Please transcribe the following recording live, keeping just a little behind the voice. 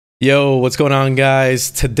Yo, what's going on,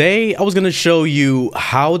 guys? Today I was going to show you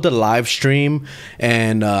how to live stream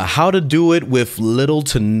and how to do it with little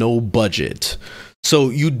to no budget.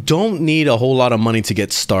 So you don't need a whole lot of money to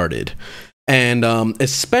get started. And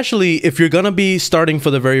especially if you're going to be starting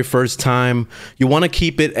for the very first time, you want to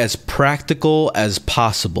keep it as practical as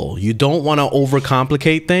possible. You don't want to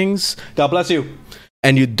overcomplicate things. God bless you.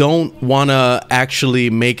 And you don't want to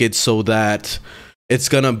actually make it so that it's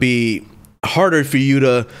going to be harder for you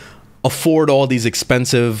to afford all these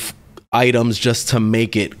expensive items just to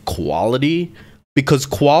make it quality, because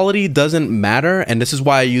quality doesn't matter. And this is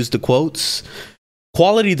why I use the quotes.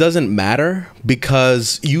 Quality doesn't matter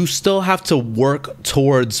because you still have to work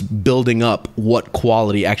towards building up what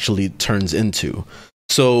quality actually turns into.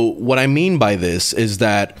 So what I mean by this is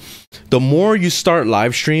that the more you start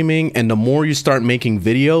live streaming and the more you start making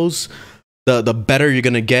videos, the better you're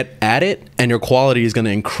going to get at it, and your quality is going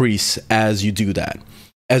to increase as you do that.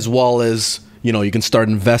 As well as, you know, you can start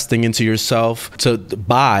investing into yourself to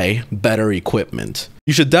buy better equipment.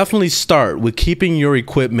 You should definitely start with keeping your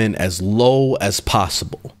equipment as low as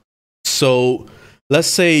possible. So let's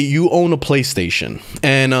say you own a PlayStation,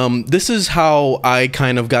 and this is how I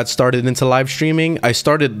kind of got started into live streaming. I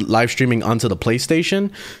started live streaming onto the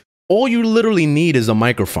PlayStation. All you literally need is a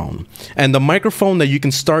microphone, and the microphone that you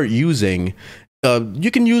can start using, you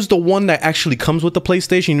can use the one that actually comes with the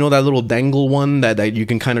PlayStation. You know, that little dangle one that you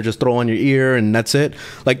can kind of just throw on your ear and that's it.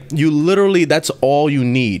 Like, you literally, that's all you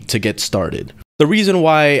need to get started. The reason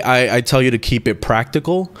why I tell you to keep it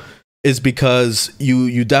practical is because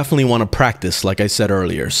you definitely want to practice, like I said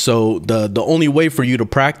earlier. So the only way for you to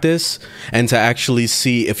practice and to actually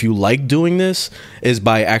see if you like doing this is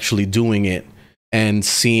by actually doing it and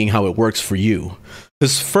seeing how it works for you.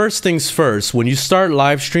 Because first things first, when you start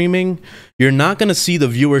live streaming, you're not going to see the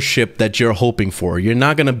viewership that you're hoping for. You're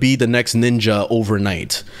not going to be the next Ninja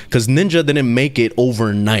overnight, because Ninja didn't make it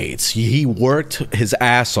overnight. He worked his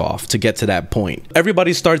ass off to get to that point.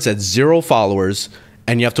 Everybody starts at 0 followers,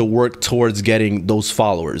 and you have to work towards getting those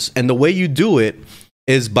followers. And the way you do it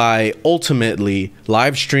is by ultimately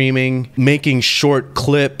live streaming, making short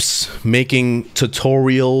clips, making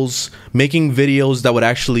tutorials, making videos that would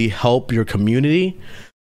actually help your community.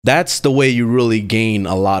 That's the way you really gain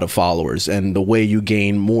a lot of followers and the way you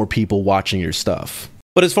gain more people watching your stuff.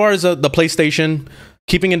 But as far as the PlayStation,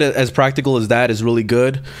 keeping it as practical as that is really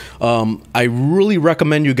good. I really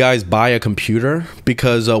recommend you guys buy a computer,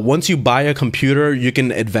 because once you buy a computer, you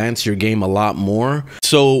can advance your game a lot more.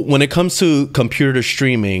 So when it comes to computer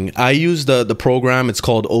streaming, I use the program. It's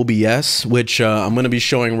called OBS, which I'm going to be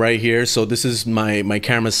showing right here. So this is my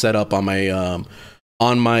camera setup on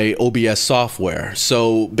my OBS software.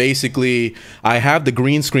 So basically, I have the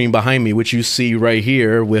green screen behind me, which you see right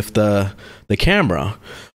here with the camera.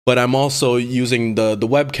 But I'm also using the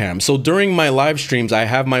webcam. So during my live streams, I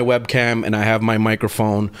have my webcam and I have my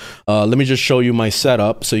microphone. Let me just show you my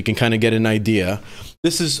setup so you can kind of get an idea.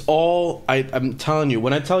 This is all, I'm telling you,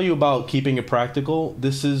 when I tell you about keeping it practical,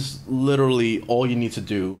 this is literally all you need to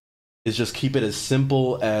do, is just keep it as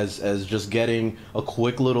simple as just getting a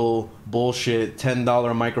quick little bullshit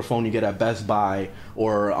 $10 microphone you get at Best Buy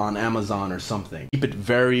or on Amazon or something. Keep it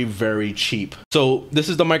very, very cheap. So this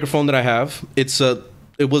is the microphone that I have.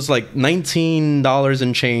 It was like $19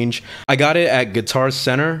 and change. I got it at Guitar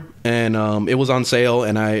Center, and it was on sale,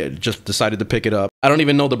 and I just decided to pick it up. I don't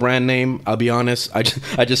even know the brand name, I'll be honest. I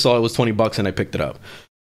just saw it was 20 bucks and I picked it up.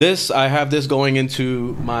 I have this going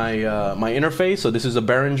into my my interface. So this is a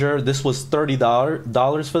Behringer. This was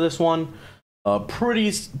 $30 for this one.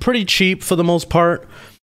 Pretty cheap for the most part.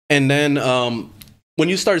 And then when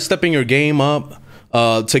you start stepping your game up,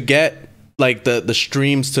 to get like the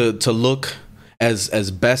streams to look as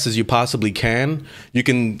best as you possibly can, you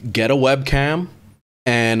can get a webcam,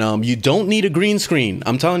 and you don't need a green screen.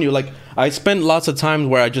 I'm telling you, like, I spent lots of times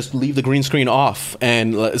where I just leave the green screen off,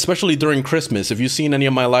 and especially during Christmas. If you've seen any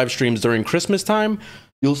of my live streams during Christmas time,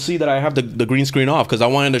 you'll see that I have the green screen off because I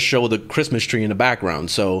wanted to show the Christmas tree in the background.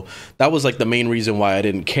 So that was like the main reason why I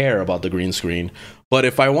didn't care about the green screen. But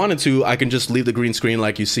if I wanted to, I can just leave the green screen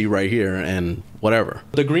like you see right here and whatever.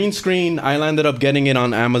 The green screen, I ended up getting it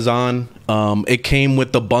on Amazon. It came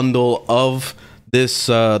with the bundle of this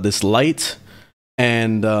light,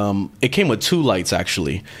 and it came with 2 lights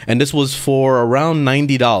actually. And this was for around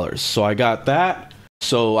 $90. So I got that.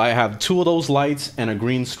 So I have 2 of those lights and a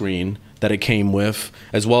green screen that it came with,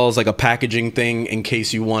 as well as like a packaging thing in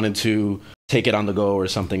case you wanted to take it on the go or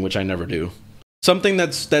something, which I never do. Something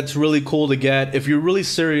that's really cool to get if you're really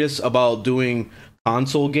serious about doing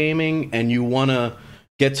console gaming and you want to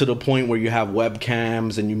get to the point where you have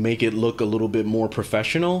webcams and you make it look a little bit more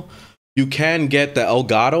professional. you can get the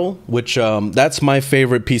Elgato, which that's my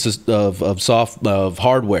favorite piece of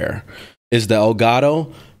hardware, is the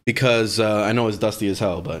Elgato, because I know it's dusty as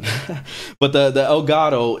hell, but but the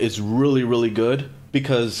Elgato is really good,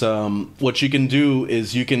 because what you can do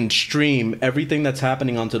is you can stream everything that's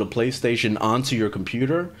happening onto the PlayStation onto your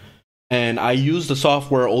computer. And I use the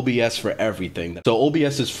software OBS for everything. So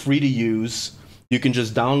OBS is free to use. You can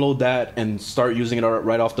just download that and start using it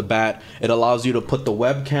right off the bat. It allows you to put the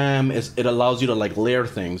webcam. It allows you to like layer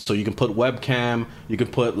things. So you can put webcam. You can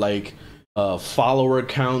put like follower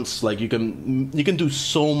counts. Like you can do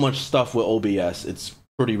so much stuff with OBS. It's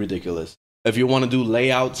pretty ridiculous. If you want to do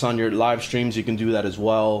layouts on your live streams, you can do that as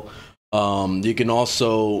well. You can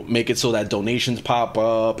also make it so that donations pop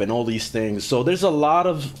up and all these things. So there's a lot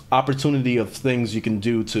of opportunity of things you can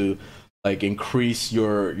do to like increase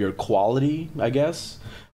your quality, I guess.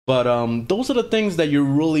 But those are the things that you're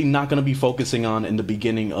really not going to be focusing on in the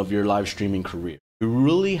beginning of your live streaming career. You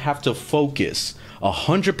really have to focus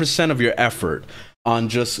 100% of your effort on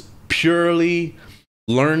just purely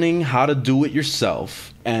learning how to do it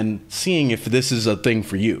yourself and seeing if this is a thing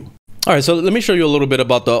for you. All right, so let me show you a little bit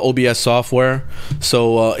about the OBS software.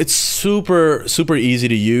 So it's super easy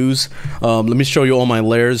to use. Let me show you all my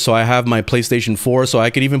layers. So I have my PlayStation 4, so I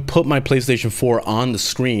could even put my PlayStation 4 on the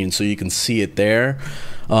screen so you can see it there.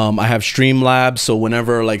 I have Streamlabs, so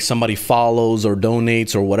whenever like somebody follows or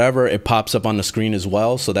donates or whatever, it pops up on the screen as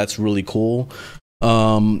well. So that's really cool.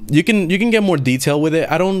 You can get more detail with it.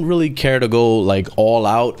 I don't really care to go like all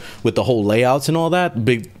out with the whole layouts and all that,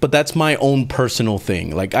 but that's my own personal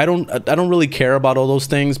thing. Like I don't really care about all those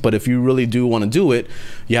things, but if you really do want to do it,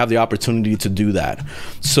 you have the opportunity to do that.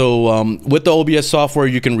 So with the OBS software,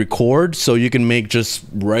 you can record, so you can make just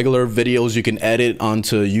regular videos you can edit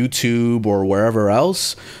onto YouTube or wherever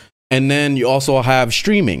else. And then you also have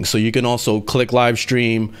streaming, so you can also click live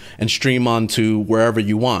stream and stream onto wherever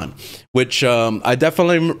you want, which I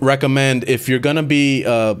definitely recommend if you're gonna be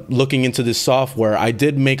looking into this software. I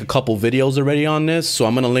did make a couple videos already on this, so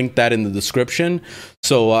I'm gonna link that in the description.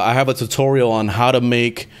 So I have a tutorial on how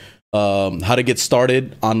to get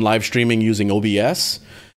started on live streaming using OBS.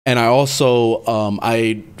 And I also,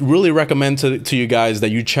 I really recommend to you guys that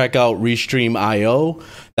you check out Restream.io.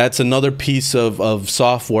 That's another piece of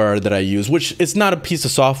software that I use, which it's not a piece of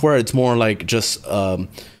software. It's more like just,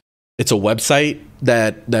 it's a website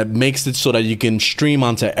that makes it so that you can stream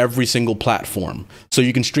onto every single platform. So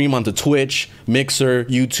you can stream onto Twitch, Mixer,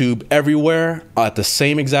 YouTube, everywhere at the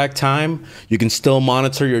same exact time. You can still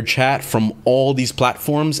monitor your chat from all these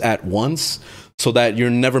platforms at once, so that you're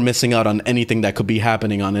never missing out on anything that could be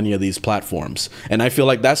happening on any of these platforms. And I feel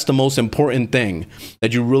like that's the most important thing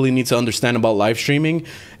that you really need to understand about live streaming.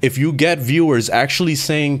 If you get viewers actually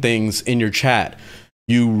saying things in your chat,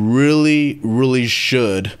 you really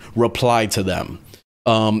should reply to them.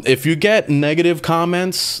 If you get negative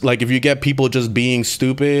comments, like if you get people just being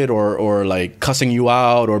stupid or like cussing you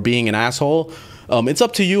out or being an asshole, it's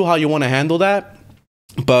up to you how you want to handle that.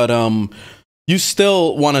 But you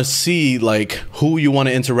still want to see like who you want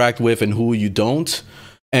to interact with and who you don't,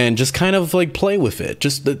 and just kind of like play with it.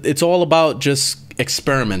 It's all about just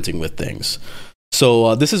experimenting with things.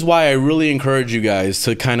 So this is why I really encourage you guys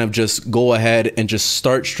to kind of just go ahead and just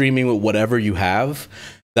start streaming with whatever you have.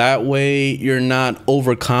 That way you're not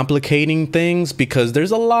overcomplicating things, because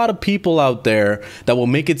there's a lot of people out there that will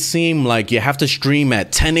make it seem like you have to stream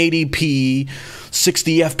at 1080p,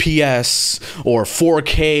 60 FPS, or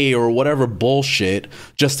 4K or whatever bullshit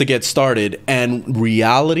just to get started. And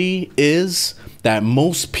reality is that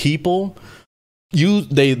most people,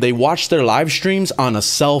 they watch their live streams on a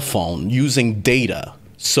cell phone using data.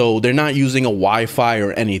 So they're not using a Wi-Fi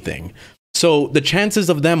or anything. So the chances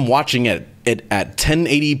of them watching it at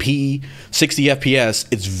 1080p, 60 FPS,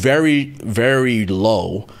 it's very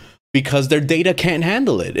low, because their data can't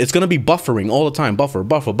handle it. It's going to be buffering all the time,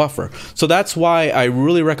 buffer. So that's why I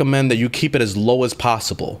really recommend that you keep it as low as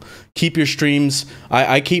possible. Keep your streams,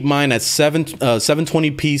 I keep mine at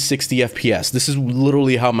 720p, 60 FPS. This is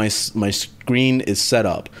literally how my screen is set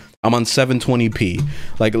up. I'm on 720p.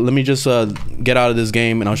 Like, let me just get out of this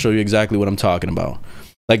game and I'll show you exactly what I'm talking about.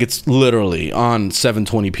 Like, it's literally on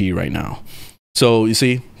 720p right now. So you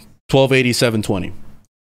see, 1280, 720.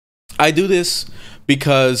 I do this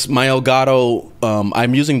because my Elgato,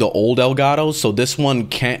 I'm using the old Elgato, so this one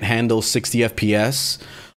can't handle 60 FPS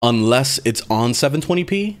unless it's on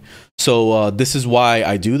 720p. So this is why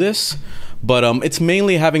I do this. But it's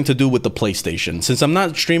mainly having to do with the PlayStation. Since I'm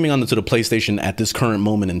not streaming onto the PlayStation at this current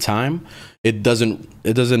moment in time, it doesn't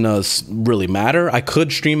really matter. I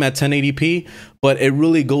could stream at 1080p, but it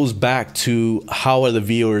really goes back to how are the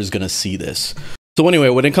viewers gonna see this. So anyway,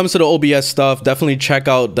 when it comes to the OBS stuff, definitely check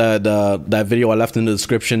out that video I left in the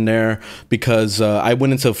description there, because I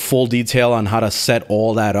went into full detail on how to set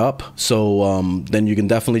all that up. So then you can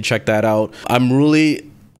definitely check that out. I'm really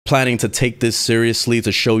planning to take this seriously,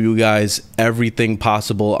 to show you guys everything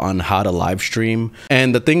possible on how to live stream,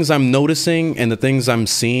 and the things I'm noticing and the things I'm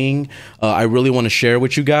seeing, I really want to share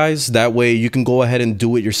with you guys. That way you can go ahead and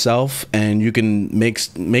do it yourself, and you can make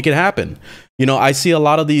it happen. You know, I see a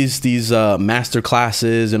lot of these master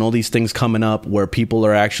classes and all these things coming up where people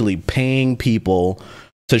are actually paying people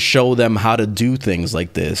to show them how to do things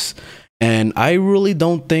like this. And I really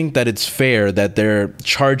don't think that it's fair that they're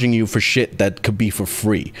charging you for shit that could be for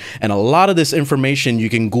free. And a lot of this information you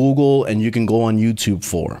can Google and you can go on YouTube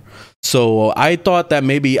for. So I thought that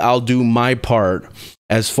maybe I'll do my part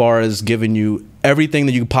as far as giving you everything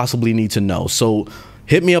that you possibly need to know. So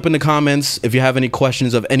hit me up in the comments if you have any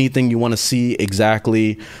questions of anything you want to see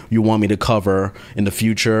exactly you want me to cover in the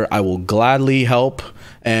future. I will gladly help.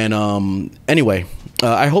 And anyway,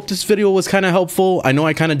 I hope this video was kind of helpful. I know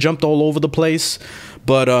I kind of jumped all over the place,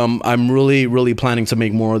 but I'm really planning to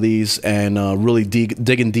make more of these, and really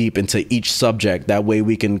digging deep into each subject. That way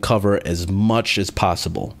we can cover as much as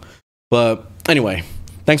possible. But anyway,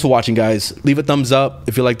 thanks for watching, guys. Leave a thumbs up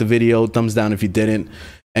if you liked the video, thumbs down if you didn't,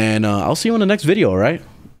 and I'll see you in the next video. All right,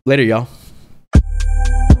 later, y'all.